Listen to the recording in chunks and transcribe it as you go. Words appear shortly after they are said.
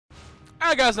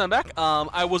Alright guys, I'm back.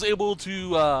 I was able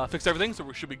to fix everything, so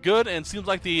we should be good, and it seems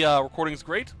like the recording is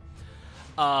great.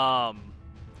 Side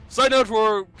note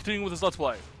for continuing with this Let's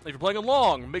Play. If you're playing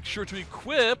along, make sure to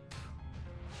equip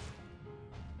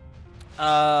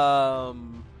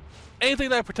anything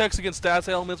that protects against stats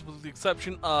elements, with the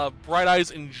exception of Bright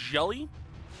Eyes and Jelly.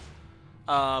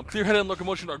 Clear Head and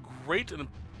Locomotion are great and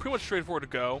pretty much straightforward to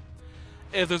go.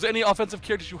 If there's any offensive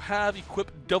characters you have,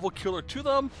 equip Devil Killer to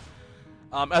them.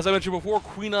 As I mentioned before,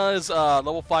 Queena's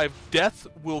level 5 Death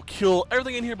will kill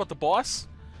everything in here but the boss.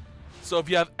 So if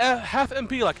you have half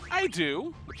MP like I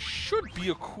do, which should be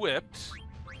equipped,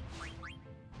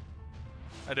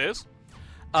 it is,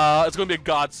 it's going to be a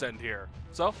godsend here.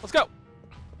 So, let's go.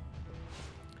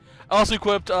 I also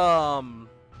equipped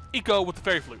Eco with the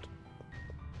Fairy Flute.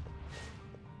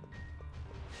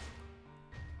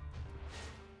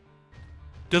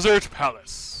 Desert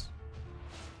Palace.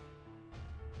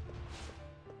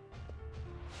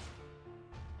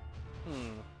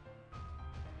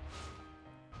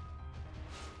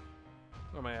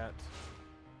 Where am I at?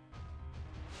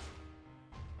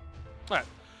 Alright.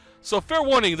 So, fair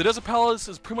warning, the Desert Palace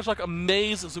is pretty much like a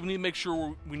maze, so we need to make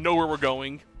sure we know where we're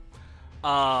going.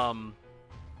 Our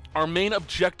main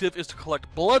objective is to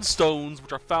collect bloodstones,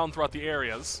 which are found throughout the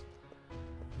areas,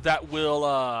 that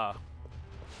will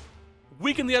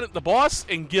weaken the boss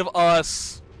and give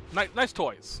us nice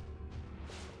toys.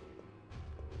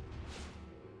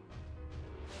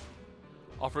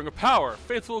 Offering of power.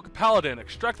 Faithful Paladin.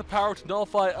 Extract the power to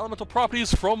nullify elemental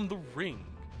properties from the ring.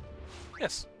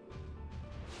 Yes.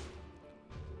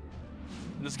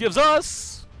 And this gives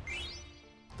us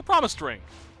the Promised Ring,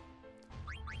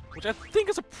 which I think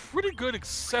is a pretty good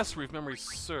accessory if memory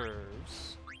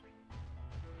serves.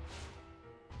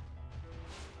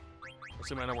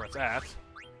 Assuming I know where it's at.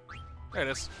 There it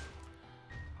is.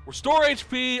 Restore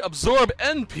HP, absorb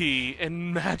NP,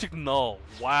 and magic null.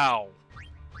 Wow.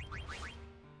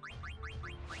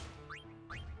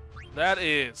 That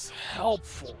is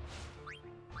helpful.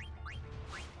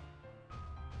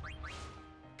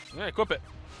 Yeah, equip it.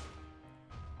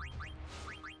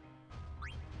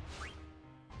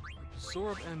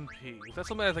 Absorb NP. Is that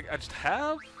something I think I just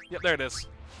have? Yep, there it is.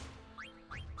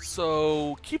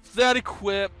 So keep that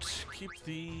equipped. Keep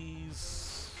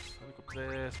these. Equip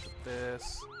this. Equip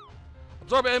this.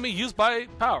 Absorb enemy used by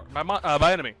power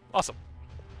by enemy. Awesome.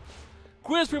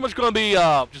 Queen's pretty much going to be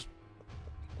just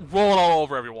rolling all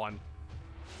over everyone.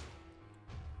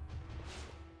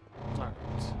 Alright.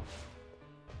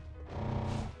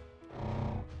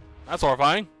 That's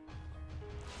horrifying.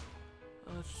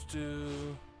 Let's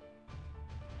do...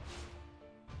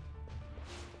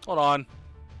 Hold on.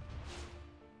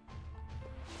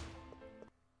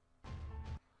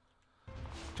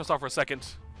 Just off for a second.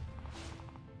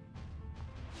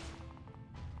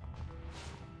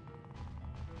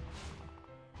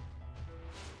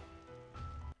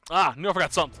 Ah, knew I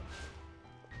forgot something.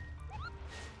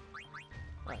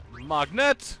 Right.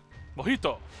 Magnet,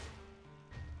 Mojito.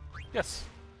 Yes.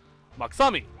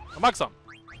 Magsami. Magsam.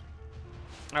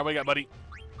 Alright, what you got, buddy?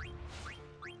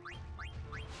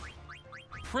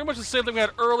 Pretty much the same thing we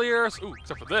had earlier. So, ooh,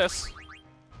 except for this.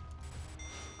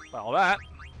 About all that.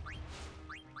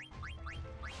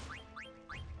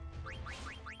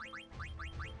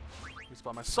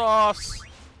 Respawn my sauce.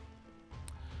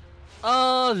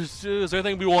 Is there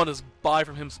anything we want to buy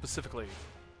from him specifically?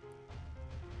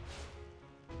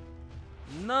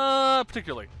 Not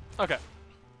particularly. Okay.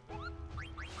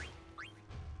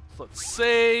 So let's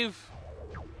save.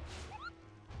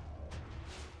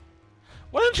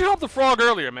 Why didn't you help the frog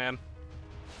earlier, man?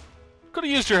 Could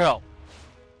have used your help.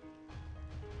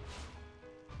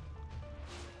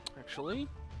 Actually.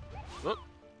 Whoop.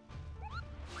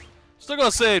 Still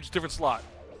gonna save, just different slot.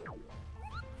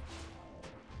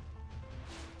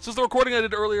 Since the recording I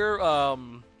did earlier,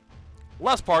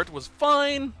 last part was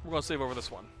fine, we're going to save over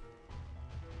this one.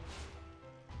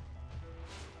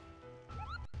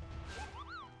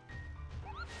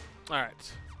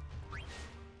 Alright.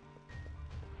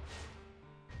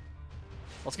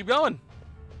 Let's keep going.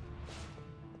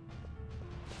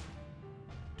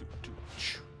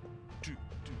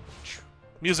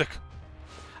 Music.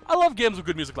 I love games with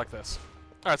good music like this.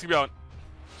 Alright, let's keep going.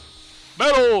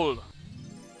 Metal!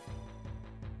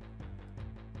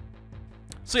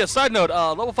 So yeah, side note,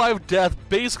 level 5 death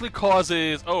basically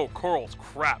causes... Oh, corals,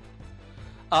 crap.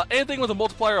 Anything with a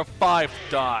multiplier of 5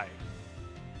 die.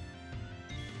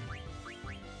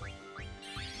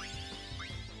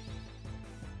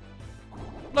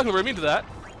 I'm not gonna very mean to that.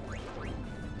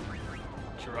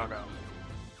 Chirago.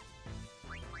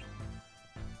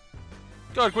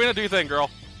 Go ahead, Queen, do your thing, girl.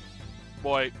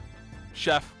 Boy.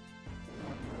 Chef.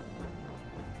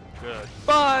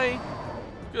 Goodbye.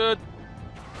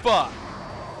 Goodbye.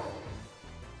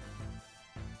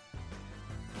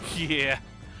 Yeah.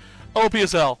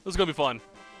 OPSL. This is gonna be fun.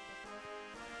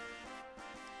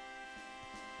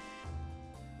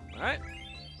 Alright.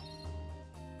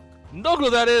 No clue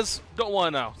what that is. Don't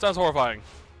want to know. Sounds horrifying.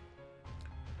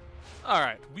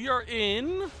 Alright. We are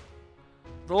in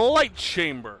the light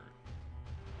chamber.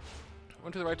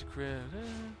 One to the right to create.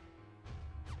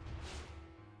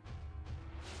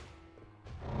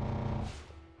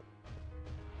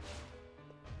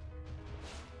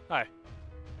 Hi.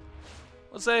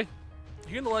 Let's say,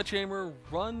 here in the light chamber,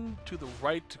 run to the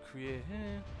right to create.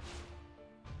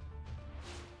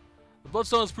 The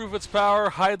bloodstones prove its power.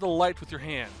 Hide the light with your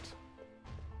hand.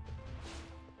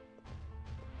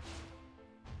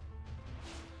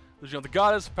 Illusion of the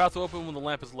goddess. Path will open when the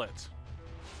lamp is lit.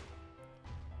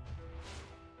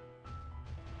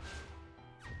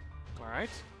 All right.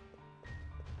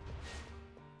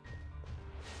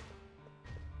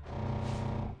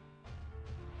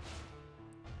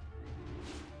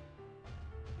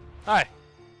 Hi.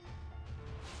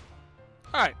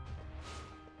 Alright.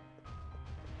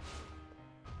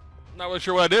 Not really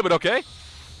sure what I did, but okay.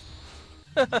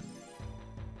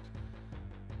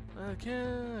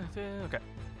 Okay.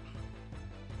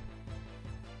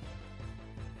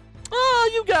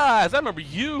 Oh, you guys! I remember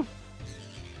you!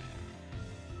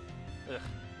 Ugh,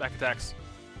 back attacks.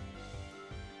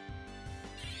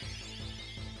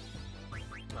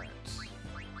 Alright.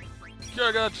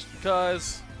 Cure Guts,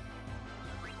 guys.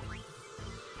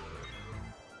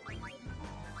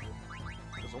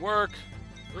 Doesn't work.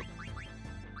 Oop.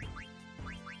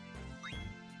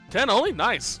 10 only?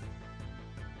 Nice.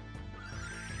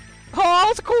 Oh,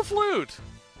 that's a cool flute.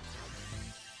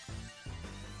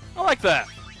 I like that.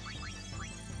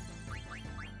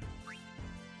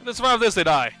 If they survive this, they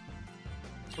die.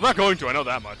 I'm not going to, I know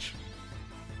that much.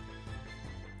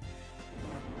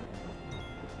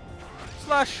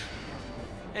 Slash.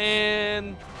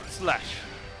 And slash.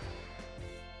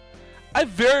 I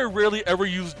very rarely ever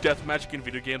use death magic in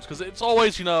video games because it's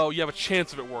always, you know, you have a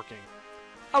chance of it working.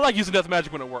 I like using death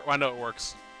magic when I know it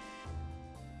works.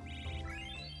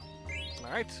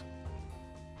 Alright.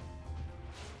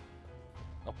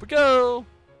 Up we go!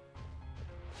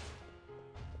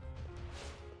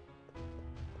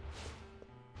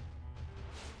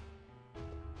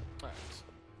 Alright.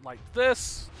 Like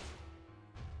this.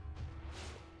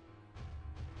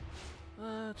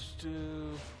 Let's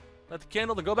do... Light the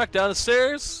candle, then go back down the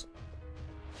stairs.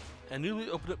 And newly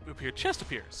open up here. Chest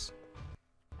appears.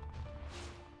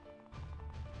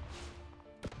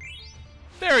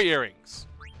 Fairy earrings.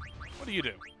 What do you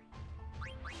do?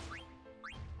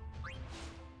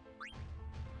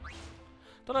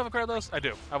 Don't I have a pair of those? I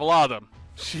do. I have a lot of them.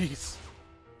 Jeez.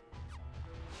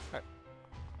 Alright.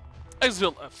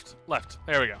 Exit left. Left.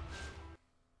 There we go.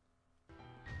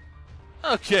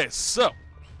 Okay, so.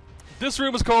 This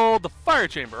room is called the fire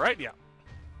chamber, right? Yeah.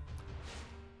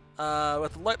 We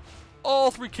have to light all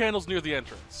 3 candles near the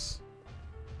entrance.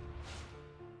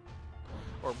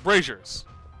 Or braziers.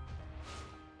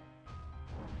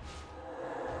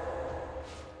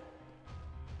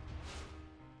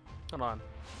 Come on.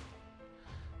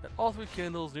 Light all 3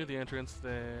 candles near the entrance,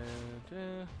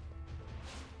 then...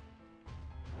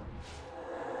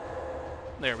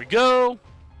 There we go.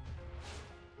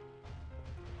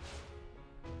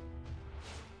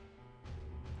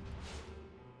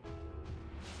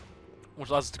 Which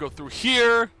allows us to go through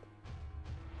here.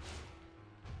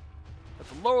 At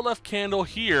the lower left candle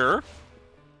here.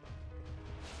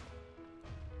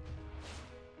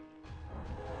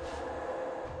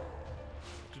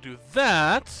 To do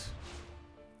that.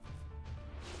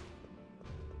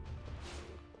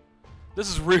 This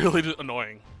is really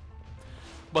annoying.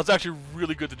 But it's actually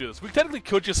really good to do this. We technically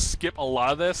could just skip a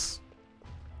lot of this.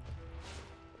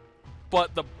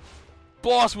 But the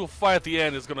boss we'll fight at the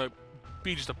end is going to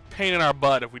be just a pain in our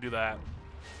butt if we do that.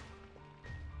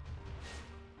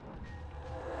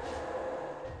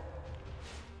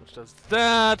 Which does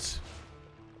that.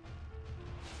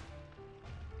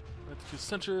 Let's do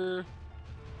center.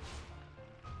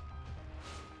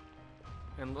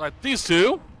 And like these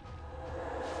two.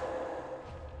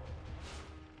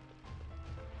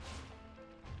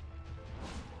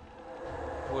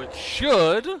 Which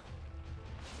should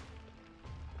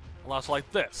allow us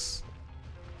like this.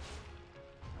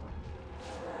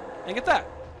 And get that.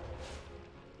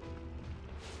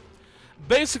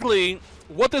 Basically,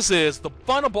 what this is, the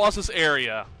final boss of this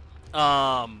area,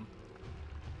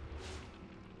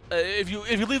 if you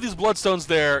leave these bloodstones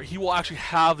there, he will actually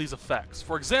have these effects.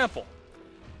 For example,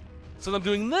 since I'm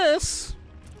doing this,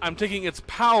 I'm taking its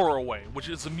power away, which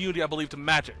is immunity, I believe, to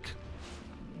magic.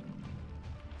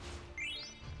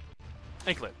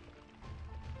 Anklet.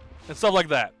 And stuff like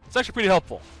that. It's actually pretty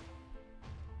helpful.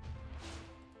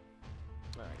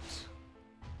 Alright.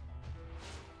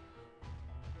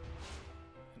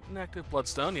 Inactive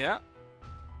Bloodstone, yeah.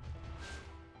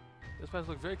 This must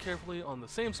look very carefully on the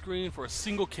same screen for a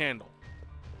single candle.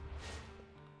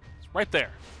 It's right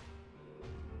there.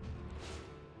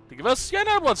 Think of us, yeah,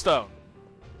 another Bloodstone.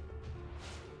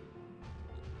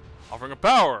 Offering a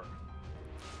power.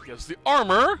 Gives the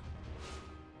armor.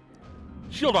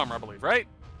 Shield armor, I believe, right?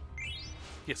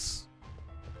 Yes.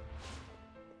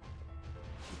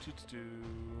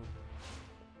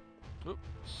 Oop.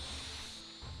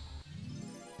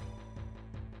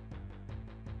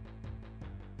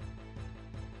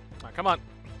 Alright, come on.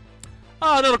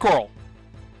 Ah, another coral.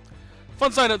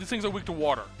 Fun side note, these things are weak to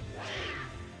water.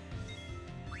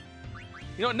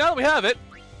 You know, now that we have it,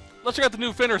 let's check out the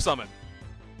new Fenrir summon.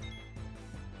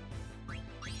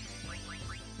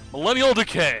 Millennial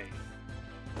Decay.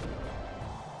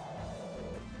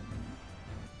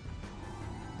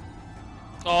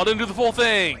 Oh, didn't do the full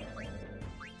thing.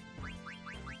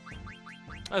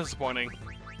 That's disappointing.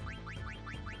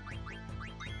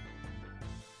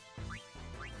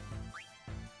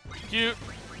 Cute.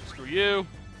 Screw you.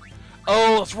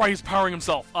 Oh, that's right, he's powering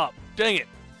himself up. Dang it.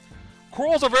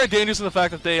 Corals are very dangerous in the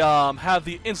fact that they have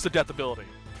the insta-death ability.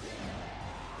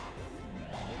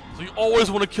 So you always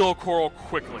want to kill a coral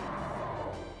quickly.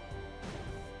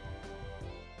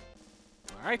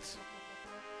 Alright.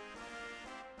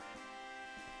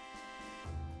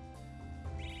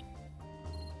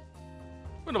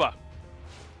 Wunderbar.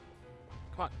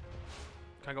 Come on.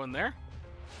 Can I go in there?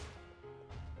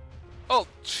 Oh,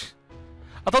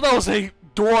 I thought that was a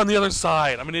door on the other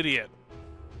side. I'm an idiot.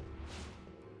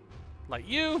 Like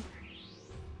you.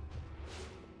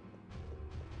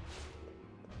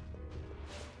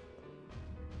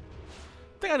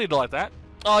 I think I need to light that.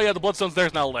 Oh yeah, the bloodstone's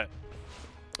there's now lit.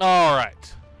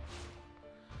 Alright.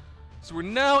 So we're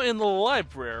now in the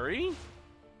library.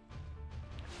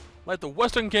 Light the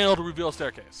western candle to reveal a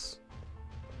staircase.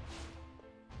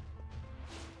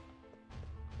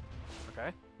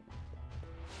 Okay.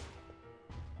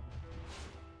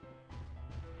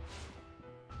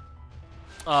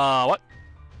 What?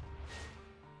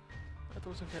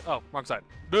 Oh, wrong side.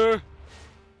 Duh.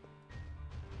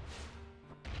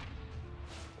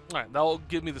 Alright, that will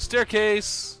give me the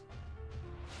staircase.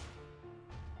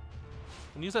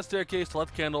 And use that staircase to light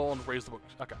the candle and raise the book.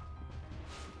 Okay.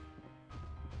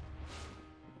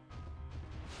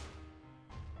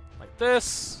 Like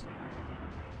this.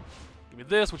 Give me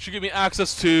this, which should give me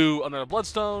access to another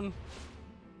bloodstone.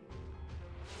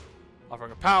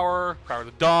 Offering a power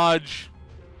to dodge.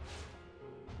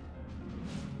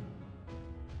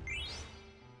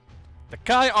 The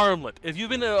Kai Armlet. If you've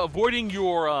been avoiding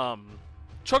your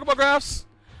chocobo graphs,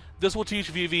 this will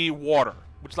teach VV water,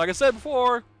 which, like I said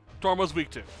before, Tormo's weak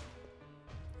to.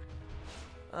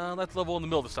 Let's level in the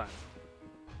middle this time.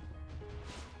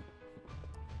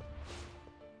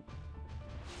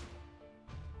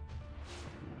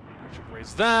 I should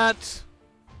raise that.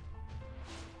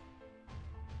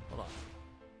 Hold on.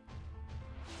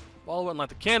 Follow it and light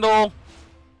the candle.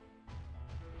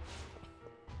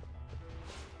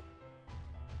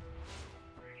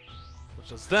 Which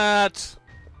does that.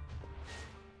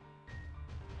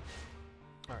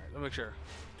 Alright, let me make sure.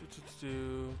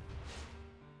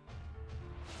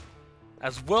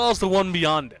 As well as the one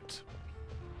beyond it.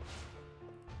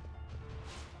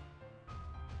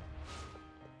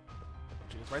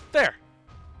 Which is right there.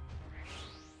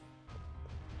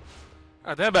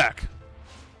 Alright, then back.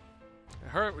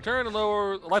 Return and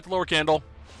light the lower candle.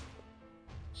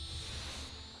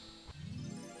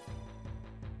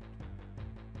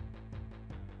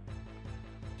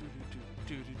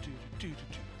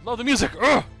 Love the music!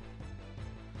 Ugh!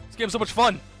 This game's so much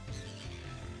fun!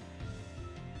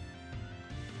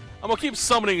 I'm gonna keep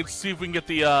summoning and see if we can get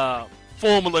the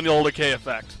full Millennial Decay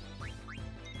effect.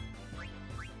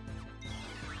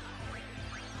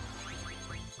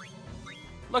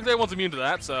 Luckily everyone's immune to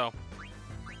that, so...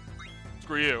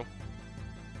 Screw you.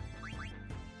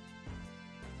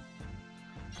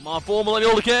 Come on, full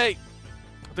Millennial Decay!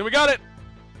 I think we got it!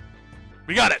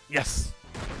 We got it! Yes!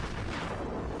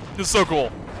 This is so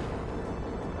cool.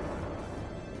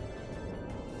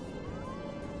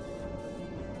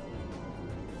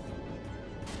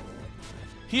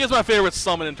 He is my favorite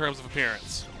summon in terms of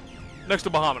appearance. Next to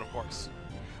Bahamut, of course.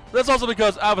 But that's also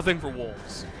because I have a thing for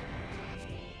wolves.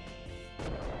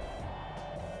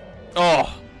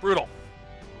 Oh, brutal.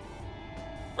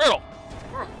 Brutal!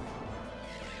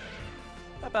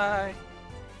 Bye-bye.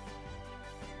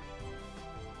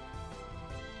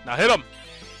 Now hit him!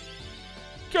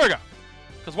 Kiriga!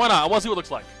 Because why not? I want to see what it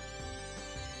looks like.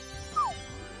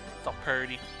 It's all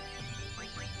pretty.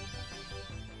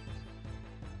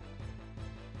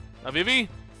 Now Vivi,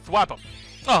 thwap him.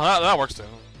 Oh, that works too.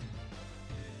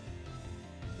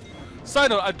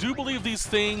 Side note, I do believe these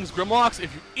things, Grimlocks,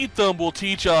 if you eat them, will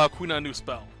teach Queen a new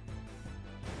spell.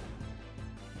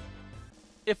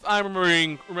 If I'm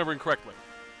remembering correctly.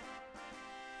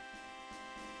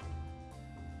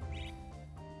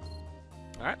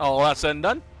 Alright, all that's said and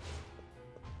done.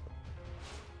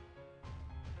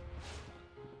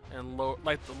 And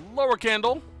light the lower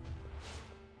candle.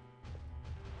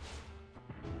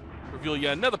 Reveal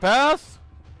yet another path.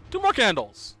 2 more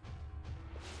candles.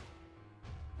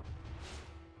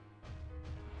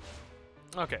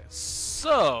 Okay,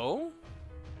 so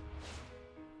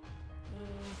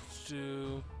let's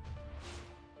do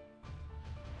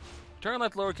turn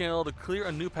light the lower candle to clear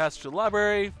a new passage to the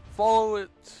library. Follow it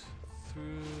through.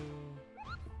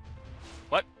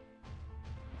 What?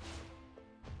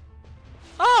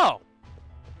 Oh,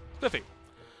 spiffy.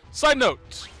 Side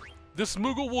note: this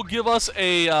Moogle will give us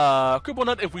a coupon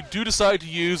nut if we do decide to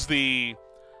use the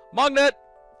Magnet.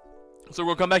 So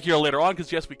we'll come back here later on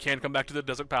because yes, we can come back to the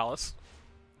Desert Palace.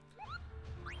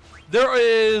 There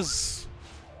is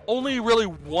only really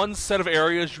one set of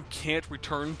areas you can't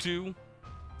return to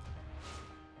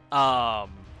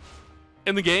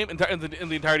in the game, in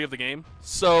the entirety of the game,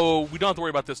 so we don't have to worry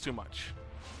about this too much.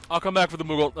 I'll come back for the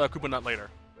Moogle Koopa Nut later.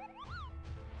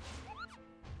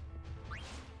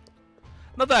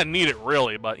 Not that I need it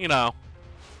really, but you know.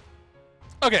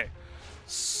 Okay,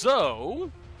 so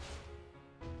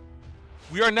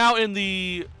we are now in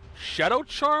the Shadow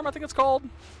Charm, I think it's called.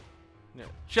 Yeah,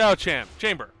 Shadow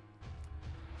Chamber.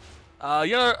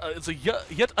 It's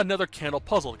yet another candle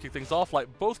puzzle to kick things off. Light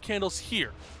both candles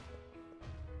here.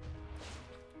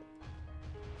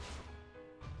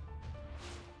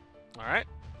 All right.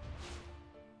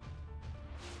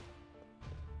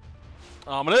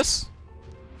 Ominous.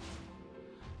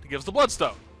 To give us the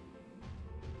Bloodstone.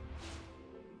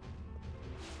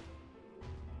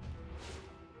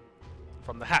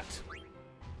 From the hat.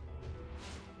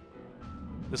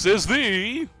 This is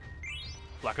the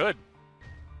Black Hood,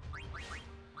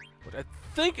 which I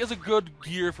think is a good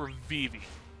gear for Vivi.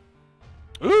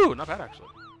 Ooh, not bad actually.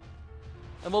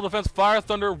 Emerald defense, fire,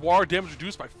 thunder, water damage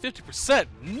reduced by 50%.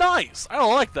 Nice! I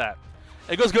don't like that.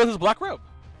 It goes good with his black robe.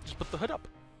 Just put the hood up.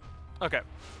 Okay.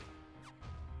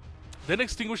 Then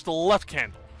extinguish the left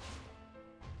candle.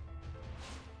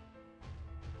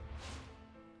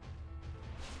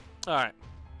 Alright.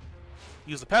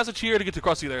 Use the passage here to get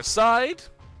across to the other side.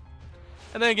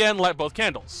 And then again, light both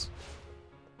candles.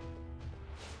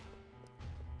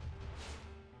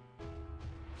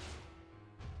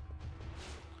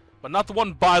 But not the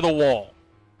one by the wall.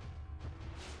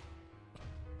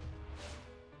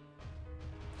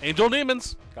 Angel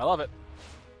Demons. I love it.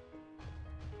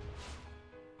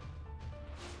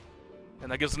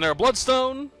 And that gives an air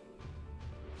Bloodstone.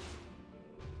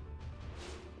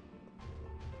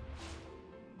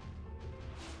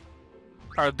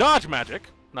 Our dodge magic.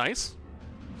 Nice.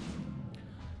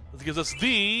 This gives us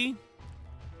the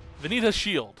Venita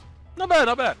Shield. Not bad,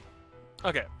 not bad.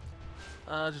 Okay.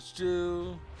 Just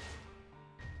do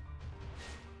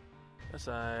this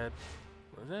side.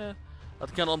 Let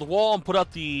the candle on the wall and put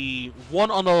out the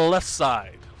one on the left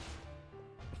side.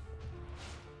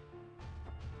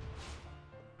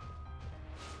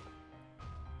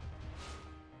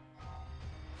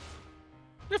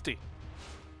 Nifty.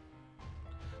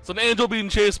 It's an angel being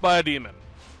chased by a demon.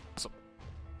 Awesome.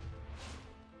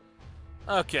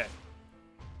 Okay.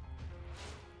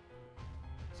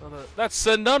 So that's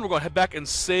said and done. We're going to head back and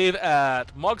save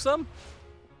at Mogsum.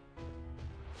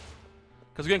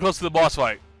 Because we're getting close to the boss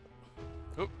fight.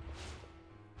 Oop.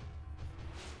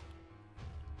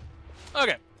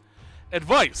 Okay.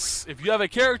 Advice. If you have a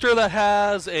character that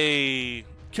has a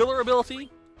killer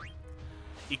ability,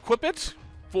 equip it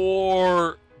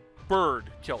for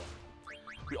Bird Killer.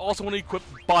 We also want to equip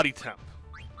Body Temp.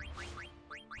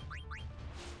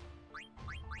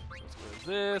 So let's go with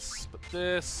this, put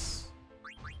this.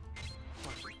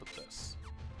 Actually, put this.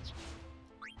 So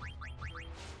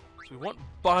we want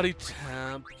Body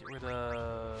Temp. Get rid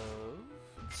of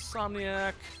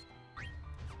Insomniac.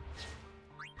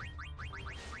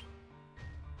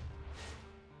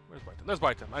 Where's Body Temp? There's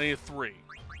Body Temp. I need 3.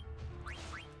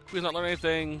 Please not learn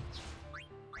anything.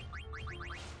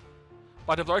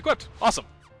 Body Temp's already equipped. Awesome.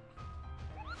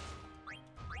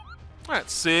 Alright,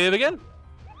 save again.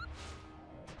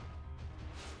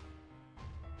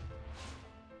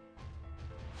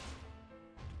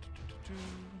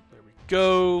 There we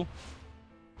go.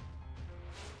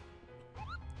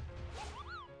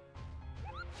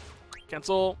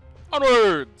 Cancel.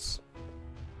 Onwards!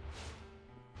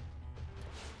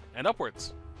 And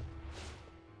upwards.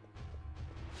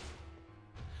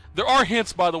 There are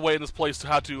hints, by the way, in this place to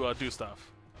how to do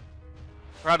stuff.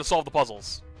 Or how to solve the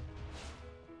puzzles.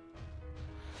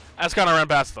 I just kind of ran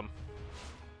past them.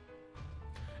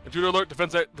 Intruder alert,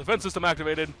 defense system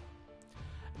activated.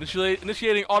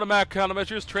 Initiating automatic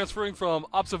countermeasures, transferring from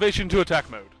observation to attack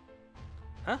mode.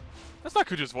 Huh? That's not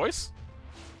Kuja's voice.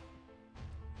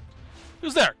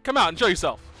 Who's there? Come out and show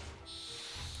yourself.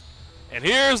 And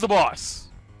here's the boss.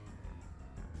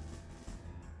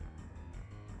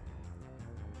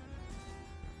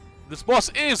 This boss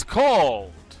is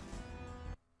called...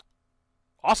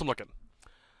 Awesome looking.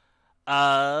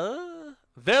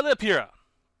 Velipira.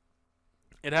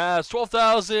 It has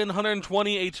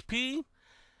 12,120 HP.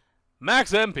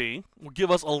 Max MP will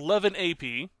give us 11 AP.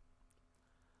 It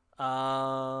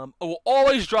will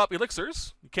always drop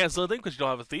elixirs. You can't sell anything because you don't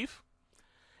have a thief.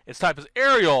 Its type is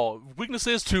aerial.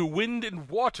 Weaknesses to wind and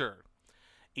water.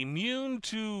 Immune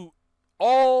to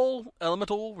all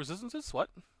elemental resistances. What?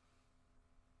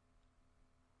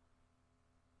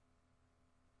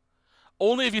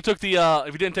 Only if you took the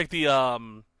if you didn't take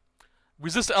the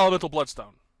resist elemental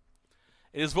bloodstone.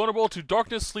 It is vulnerable to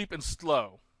darkness, sleep, and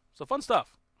slow. So fun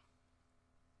stuff.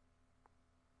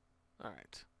 All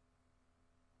right.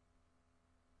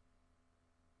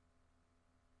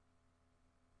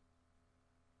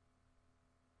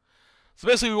 So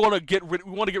basically, we want to get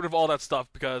rid of all that stuff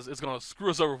because it's gonna screw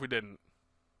us over if we didn't.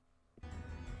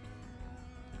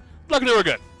 Luckily, we're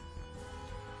good.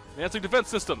 Enhancing defense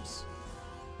systems.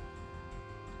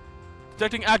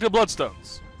 Detecting active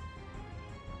bloodstones.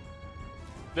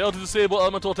 Failed to disable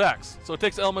elemental attacks, so it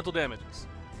takes elemental damages.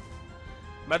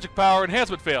 Magic power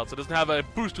enhancement failed, so it doesn't have a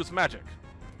boost to its magic.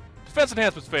 Defense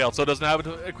enhancement failed, so it doesn't have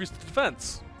an increased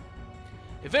defense.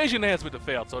 Evasion enhancement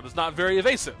failed, so it is not very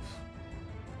evasive.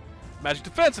 Magic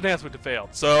defense enhancement failed,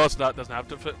 so it doesn't have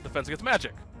defense against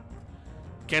magic.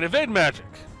 Can't evade magic.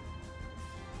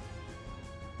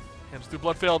 Hands through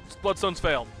bloodstones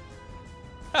failed.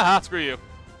 Haha, screw you.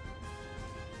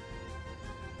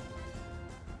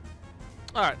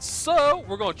 Alright, so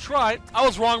we're going to try. I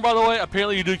was wrong, by the way.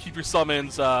 Apparently you do keep your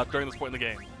summons during this point in the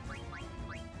game.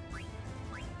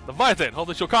 Leviathan.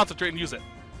 Hopefully she'll concentrate and use it.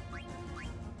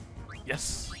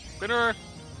 Yes. Spinner.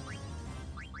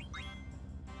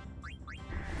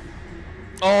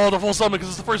 Oh, the full summon because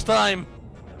it's the first time.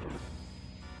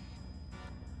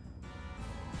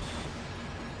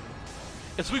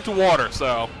 It's weak to water,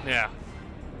 so, yeah.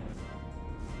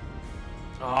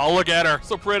 Oh, look at her.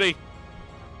 So pretty.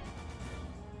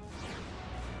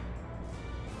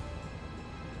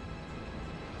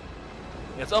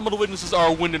 Its elemental weaknesses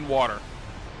are wind and water.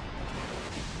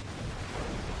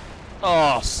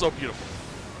 Oh, so beautiful.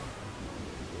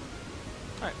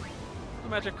 Alright. The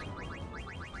magic.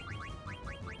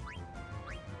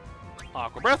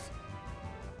 Aqua Breath.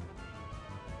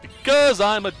 Because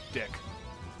I'm a dick.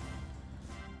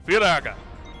 Firaga.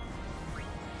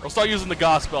 We'll start using the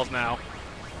God spells now.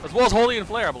 As well as Holy and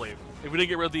Flare, I believe. If we didn't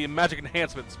get rid of the Magic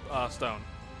Enhancement Stone.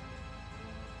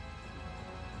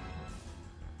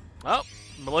 Oh.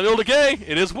 Millennial Decay,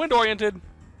 it is wind-oriented.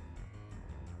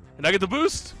 And I get the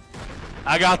boost?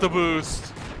 I got the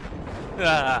boost.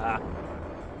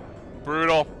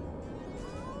 Brutal.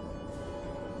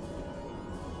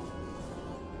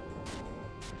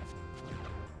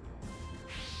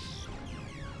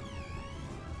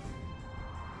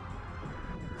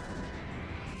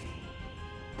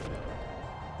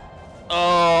 Oh,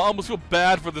 I almost feel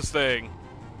bad for this thing.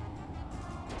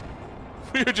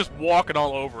 We are just walking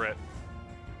all over it.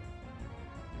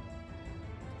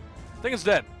 I think it's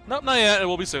dead. Nope, not yet. It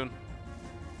will be soon.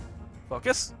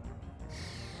 Focus.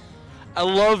 I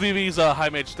love Vivi's High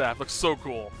Mage staff. Looks so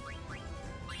cool.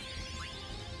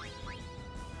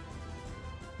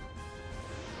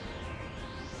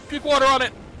 Puke water on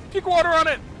it! Puke water on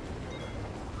it!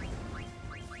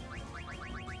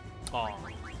 Aw.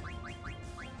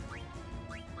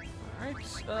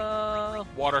 Alright,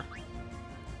 water.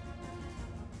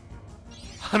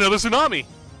 Another tsunami!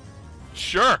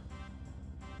 Sure!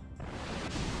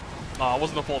 Aw, it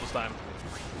wasn't a full this time.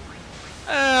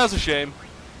 That's a shame.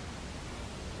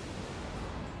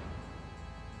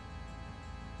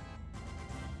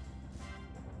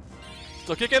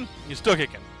 Still kicking? You're still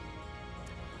kicking.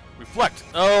 Reflect.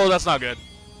 Oh, that's not good.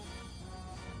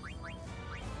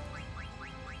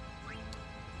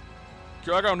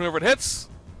 Cure on whoever it hits.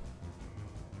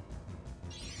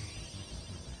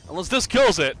 Unless this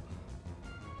kills it.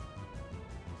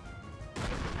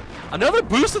 Another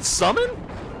boosted summon?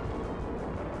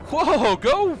 Whoa,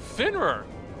 go Finrer.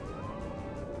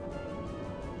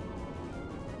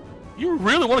 You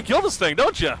really want to kill this thing,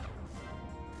 don't you?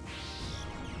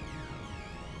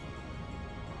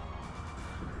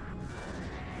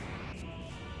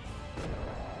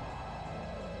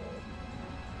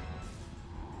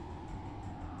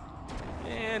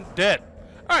 And dead.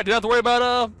 Alright, didn't have to worry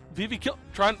about Vivi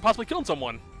possibly killing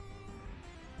someone.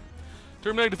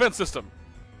 Terminating defense system.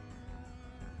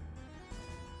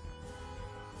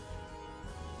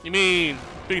 You mean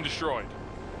being destroyed?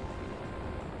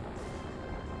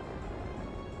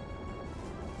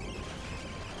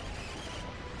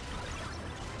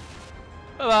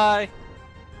 Bye-bye.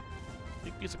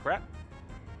 You piece of crap.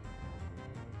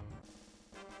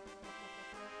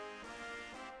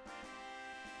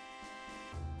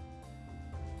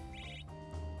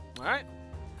 Alright.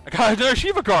 I got another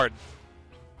Shiva card.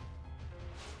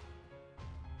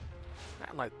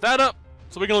 Light that up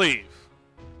so we can leave.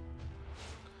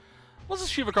 What's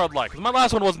this Shiva card like? Because my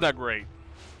last one wasn't that great.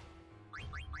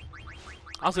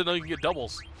 I also know you can get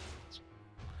doubles.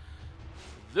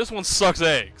 This one sucks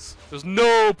eggs. There's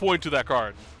no point to that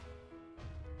card.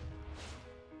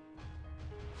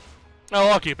 Oh,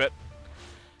 I'll keep it.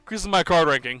 Increases my card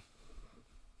ranking.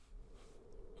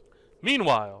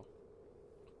 Meanwhile,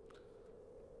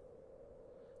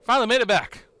 finally made it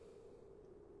back.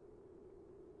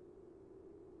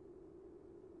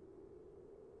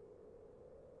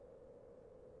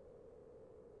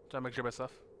 Try to make sure of my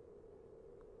stuff.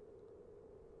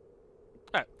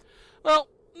 Alright. Well,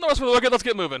 no rest for the wicked. Let's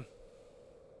get moving.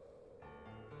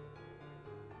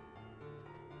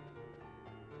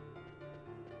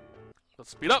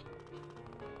 Let's speed up.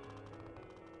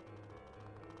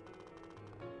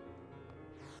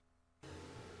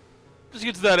 Just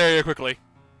get to that area quickly.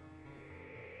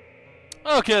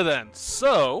 Okay then,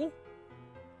 so...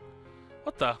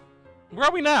 What the? Where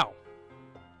are we now?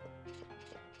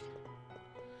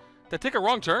 Did I take a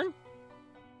wrong turn?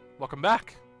 Welcome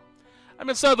back. I'm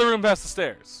inside the room past the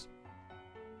stairs.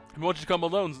 I want you to come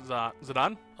alone,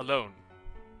 Zidane. Alone.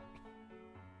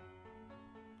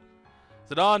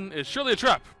 Zidane is surely a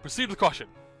trap. Proceed with caution.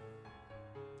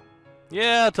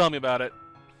 Yeah, tell me about it.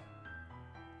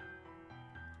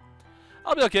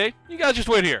 I'll be okay. You guys just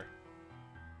wait here.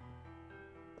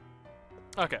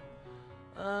 Okay.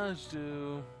 Let's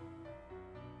do...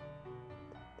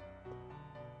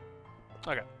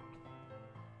 Okay.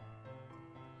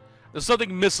 There's something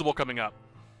missable coming up.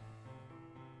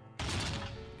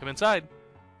 Come inside.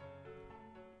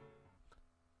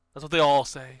 That's what they all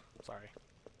say. Sorry.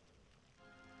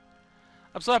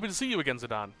 I'm so happy to see you again,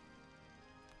 Zidane.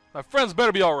 My friends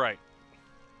better be alright.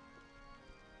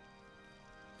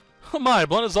 Oh my,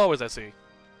 blunt as always, I see.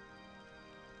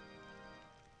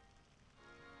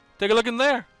 Take a look in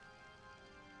there.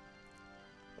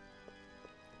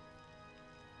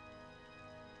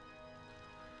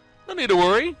 No need to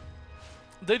worry.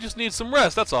 They just need some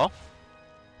rest, that's all.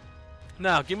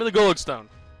 Now, give me the Gold Stone.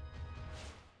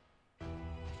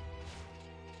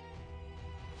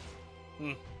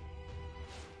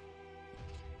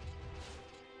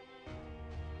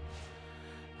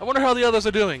 I wonder how the others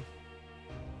are doing.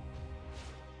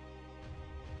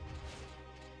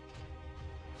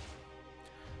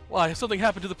 Why, if something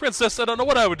happened to the princess, I don't know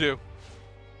what I would do.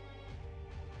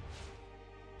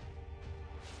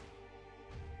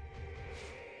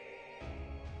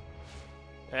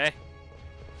 Hey.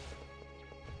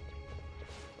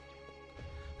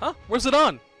 Huh? Where's it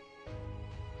on?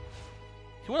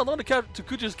 He went alone to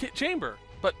Kuja's chamber,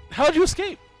 but how'd you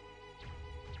escape?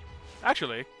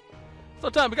 Actually, it's no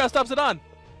time. We gotta stop Zidane.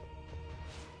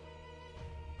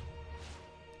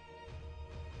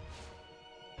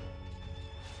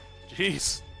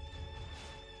 Jeez.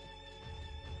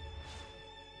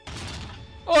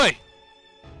 Oi!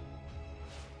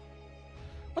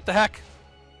 What the heck?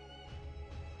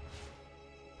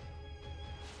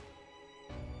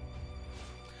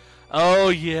 Oh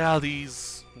yeah,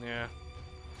 these. Yeah.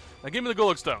 Now give me the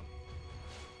Golok Stone.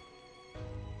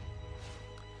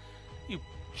 You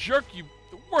jerk, you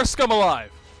the worst scum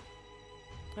alive.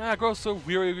 I grow so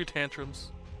weary of your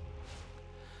tantrums.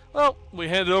 Well, we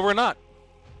hand it over or not.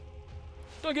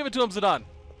 Don't give it to him, Zidane.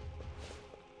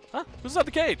 Huh? Who's inside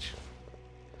the cage?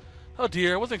 Oh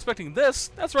dear, I wasn't expecting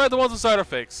this. That's right, the ones inside are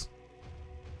fakes.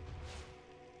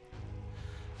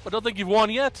 But don't think you've won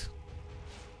yet?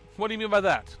 What do you mean by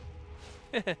that?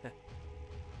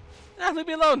 Leave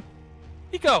me alone.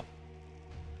 Eco.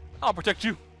 I'll protect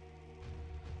you.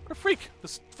 What a freak.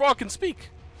 This frog can speak.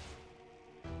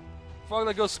 Frog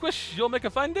that goes squish, you'll make a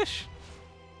fine dish.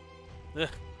 Ugh.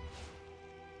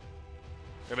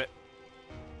 Ribbit.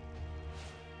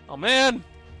 Oh, man.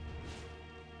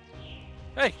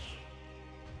 Hey.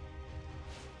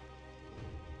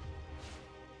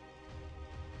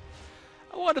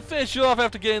 I wanted to finish you off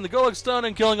after getting the Golem Stone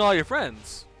and killing all your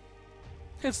friends.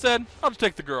 Instead, I'll just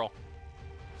take the girl.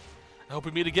 I hope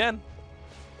we meet again.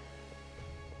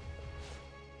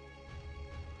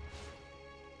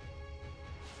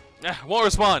 Won't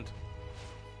respond.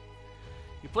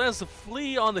 He plans to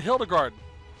flee on the Hildegard.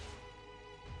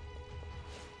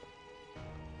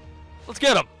 Let's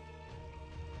get him.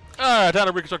 Alright, time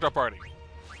to reconstruct our party.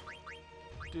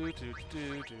 There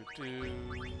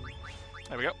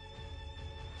we go.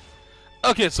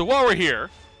 Okay, so while we're here,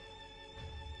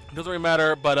 it doesn't really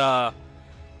matter, but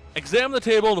examine the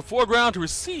table in the foreground to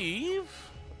receive.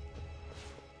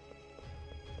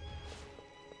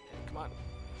 Come on.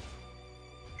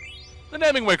 The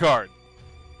Namingway card.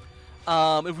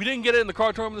 If we didn't get it in the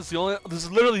card tournament, this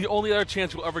is literally the only other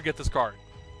chance you'll ever get this card,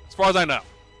 as far as I know.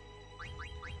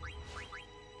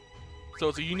 So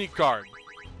it's a unique card.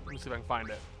 Let me see if I can find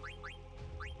it.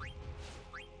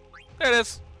 There it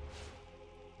is.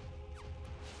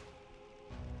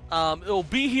 It'll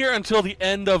be here until the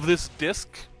end of this disc,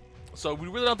 so we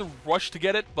really don't have to rush to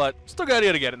get it, but still good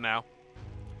idea to get it now.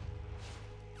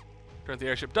 Turn to the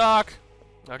airship dock.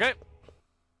 Okay.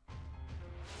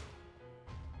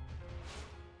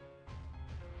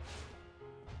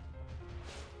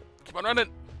 Keep on running.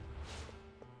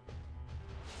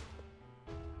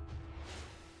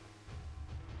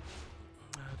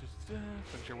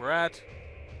 Make sure we're at.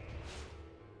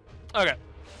 Okay.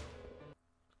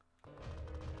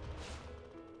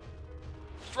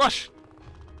 Just rush.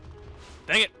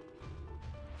 Dang it.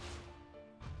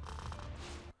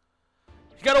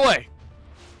 He got away.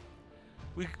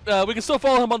 We can still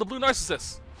follow him on the blue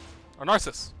Narcissus. Or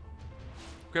Narcissus.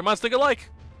 Great minds think alike.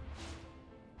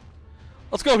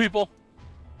 Let's go, people.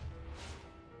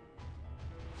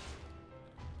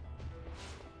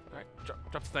 Alright,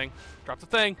 drop the thing. Drop the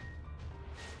thing.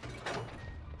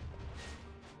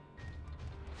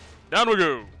 Down we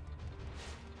go.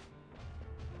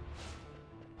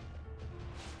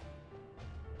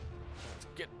 Let's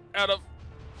get out of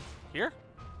here.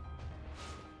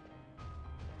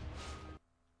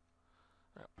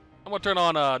 Right. I'm gonna turn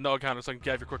on no encounter so I can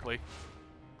get here quickly.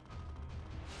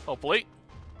 Hopefully.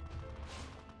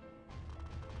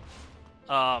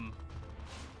 Yeah,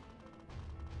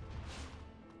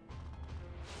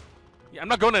 I'm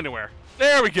not going anywhere.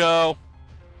 There we go.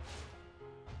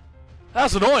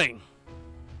 That's annoying.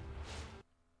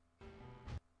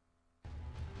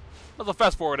 Let's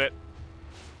fast forward it.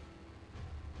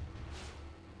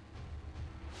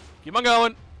 Keep on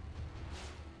going.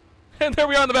 And there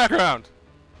we are in the background.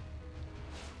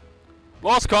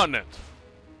 Lost Continent.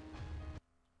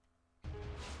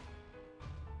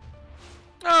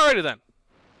 Alrighty then.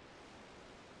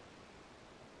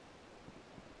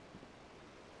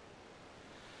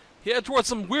 Head towards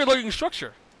some weird-looking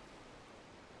structure.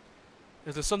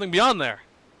 Is there something beyond there?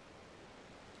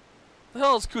 What the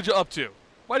hell is Kuja up to?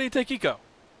 Why did he take Eco?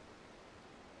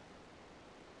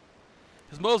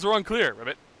 His motives are unclear,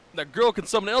 Ribbit. That girl can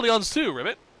summon Eldions too,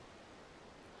 Ribbit.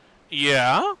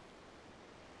 Yeah?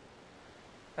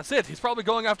 That's it. He's probably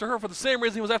going after her for the same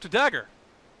reason he was after Dagger.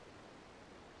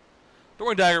 Don't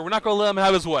worry, Dagger. We're not going to let him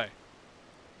have his way.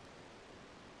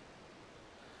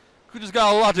 Kuja's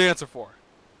got a lot to answer for.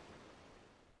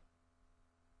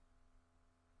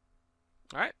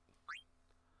 Alright.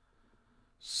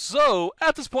 So,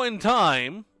 at this point in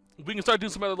time, we can start doing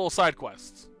some other little side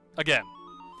quests. Again.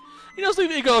 You know, so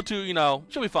if you go to, you know,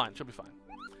 she'll be fine, she'll be fine.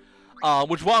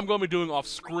 Which one I'm going to be doing off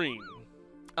screen.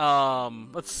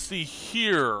 Let's see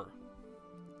here.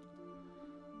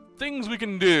 Things we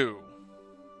can do.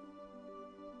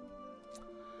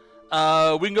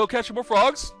 We can go catch more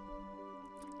frogs.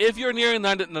 If you're nearing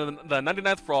the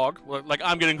 99th frog, like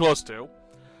I'm getting close to,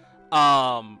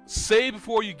 save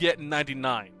before you get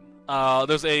 99.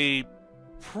 There's a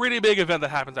pretty big event that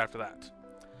happens after that.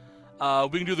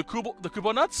 We can do the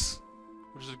Kubo Nuts,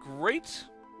 which is great,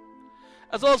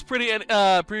 as well as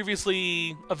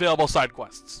previously available side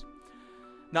quests.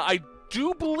 Now, I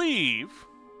do believe,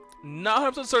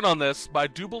 not 100% certain on this, but I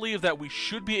do believe that we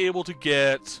should be able to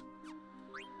get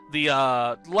the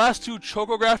last 2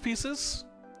 Chocograph pieces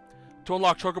to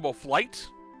unlock Chocobo Flight,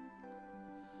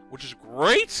 which is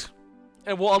great,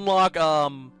 and we'll unlock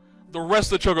the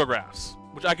rest of the Chocographs,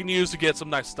 which I can use to get some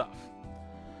nice stuff.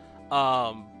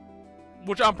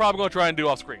 Which I'm probably going to try and do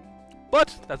off screen.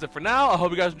 But that's it for now. I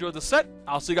hope you guys enjoyed the set.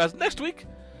 I'll see you guys next week,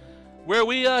 where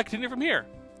we continue from here.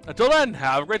 Until then,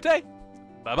 have a great day.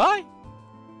 Bye-bye.